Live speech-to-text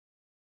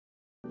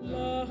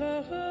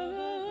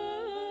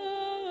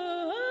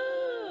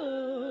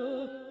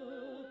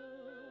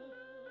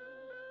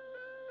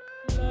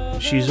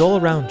She is all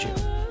around you,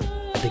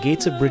 at the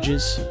gates of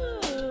bridges,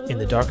 in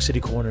the dark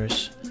city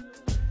corners,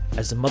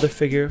 as the mother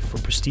figure for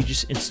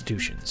prestigious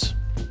institutions.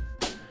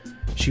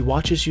 She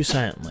watches you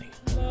silently,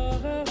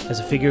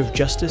 as a figure of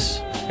justice,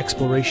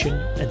 exploration,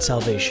 and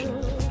salvation.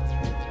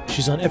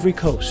 She's on every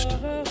coast,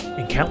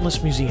 in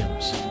countless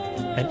museums,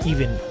 and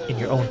even in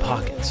your own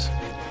pockets.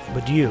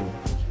 But you,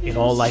 in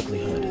all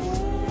likelihood,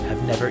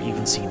 have never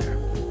even seen her.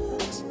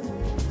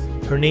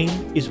 Her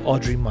name is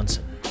Audrey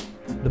Munson,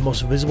 the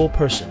most visible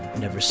person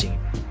never seen.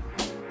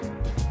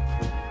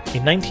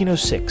 In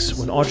 1906,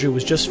 when Audrey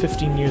was just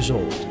 15 years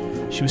old,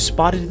 she was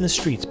spotted in the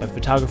streets by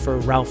photographer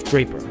Ralph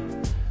Draper,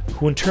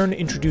 who in turn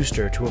introduced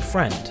her to a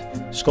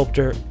friend,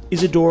 sculptor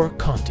Isidore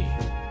Conti.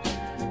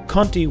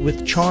 Conti,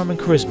 with charm and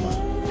charisma,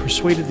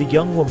 persuaded the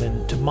young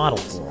woman to model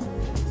for him.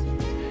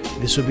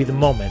 This would be the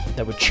moment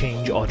that would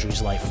change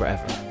Audrey's life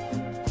forever.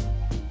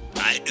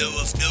 I know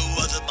of no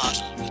other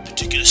model with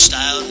particular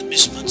style that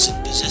Miss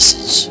Munson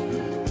possesses.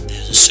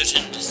 There's a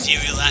certain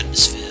ethereal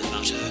atmosphere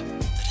about her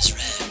that is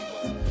rare.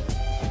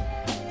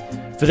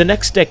 For the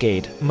next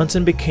decade,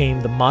 Munson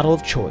became the model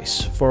of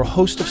choice for a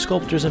host of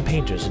sculptors and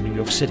painters in New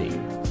York City.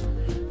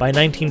 By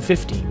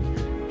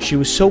 1915, she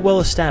was so well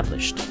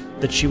established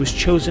that she was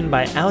chosen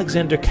by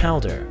Alexander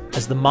Calder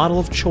as the model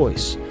of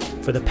choice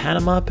for the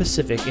Panama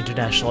Pacific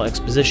International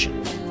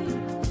Exposition.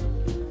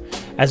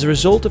 As a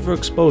result of her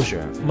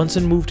exposure,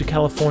 Munson moved to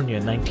California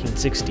in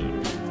 1960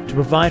 to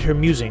provide her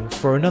musing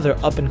for another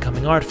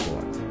up-and-coming art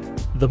form,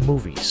 the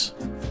movies.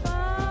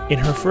 In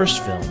her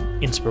first film,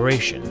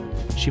 Inspiration,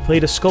 she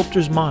played a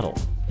sculptor's model,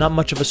 not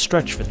much of a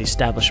stretch for the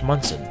established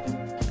Munson.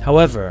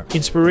 However,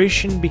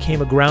 Inspiration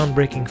became a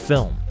groundbreaking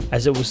film,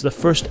 as it was the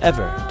first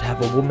ever to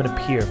have a woman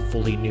appear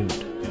fully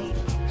nude.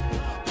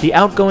 The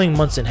outgoing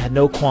Munson had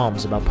no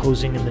qualms about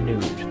posing in the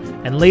nude,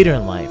 and later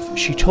in life,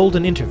 she told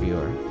an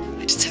interviewer,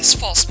 "I detest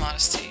false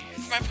modesty.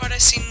 For my part, I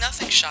see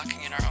nothing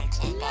shocking in our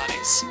unclothed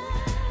bodies."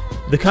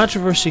 The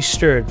controversy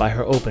stirred by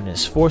her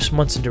openness forced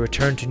Munson to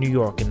return to New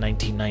York in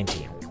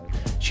 1990.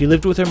 She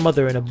lived with her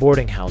mother in a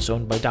boarding house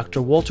owned by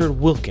Dr. Walter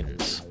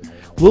Wilkins.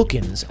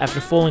 Wilkins,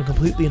 after falling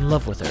completely in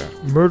love with her,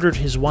 murdered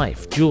his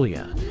wife,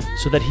 Julia,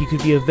 so that he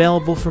could be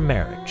available for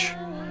marriage.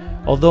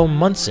 Although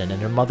Munson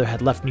and her mother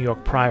had left New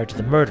York prior to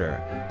the murder,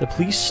 the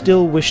police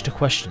still wished to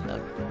question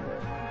them.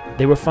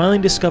 They were finally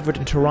discovered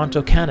in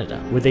Toronto, Canada,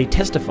 where they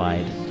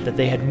testified that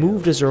they had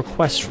moved as a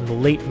request from the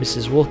late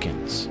Mrs.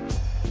 Wilkins.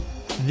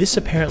 This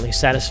apparently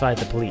satisfied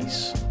the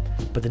police,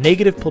 but the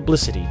negative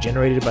publicity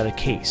generated by the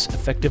case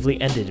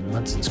effectively ended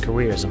Munson's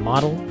career as a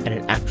model and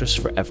an actress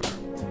forever.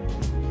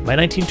 By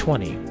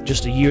 1920,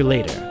 just a year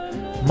later,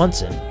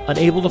 Munson,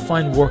 unable to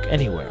find work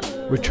anywhere,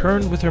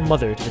 returned with her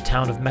mother to the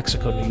town of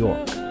Mexico, New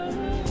York,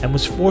 and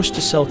was forced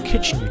to sell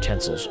kitchen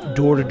utensils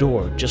door to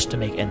door just to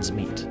make ends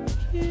meet.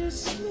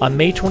 On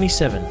May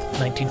 27,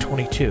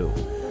 1922,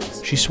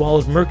 she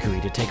swallowed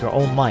mercury to take her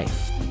own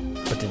life,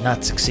 but did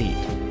not succeed.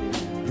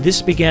 This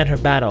began her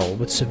battle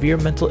with severe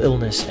mental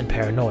illness and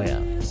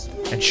paranoia,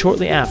 and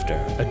shortly after,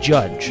 a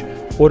judge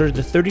ordered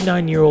the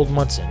 39-year-old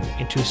Munson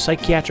into a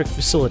psychiatric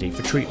facility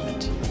for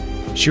treatment.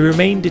 She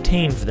remained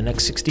detained for the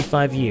next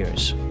 65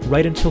 years,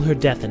 right until her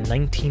death in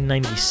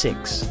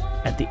 1996,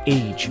 at the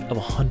age of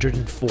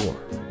 104.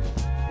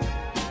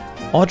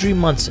 Audrey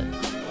Munson,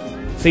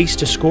 face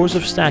to scores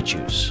of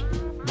statues,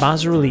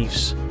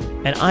 bas-reliefs,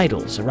 and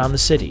idols around the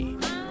city,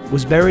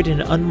 was buried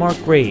in an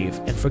unmarked grave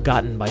and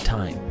forgotten by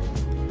time.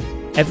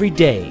 Every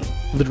day,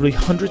 literally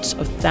hundreds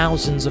of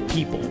thousands of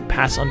people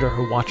pass under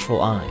her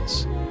watchful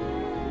eyes,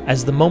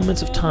 as the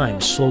moments of time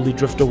slowly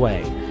drift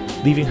away,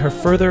 leaving her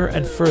further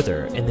and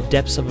further in the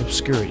depths of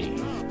obscurity.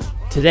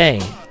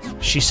 Today,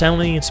 she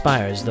silently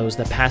inspires those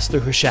that pass through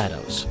her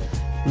shadows,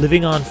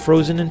 living on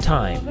frozen in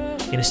time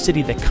in a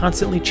city that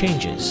constantly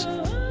changes,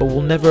 but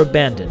will never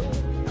abandon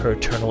her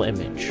eternal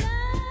image.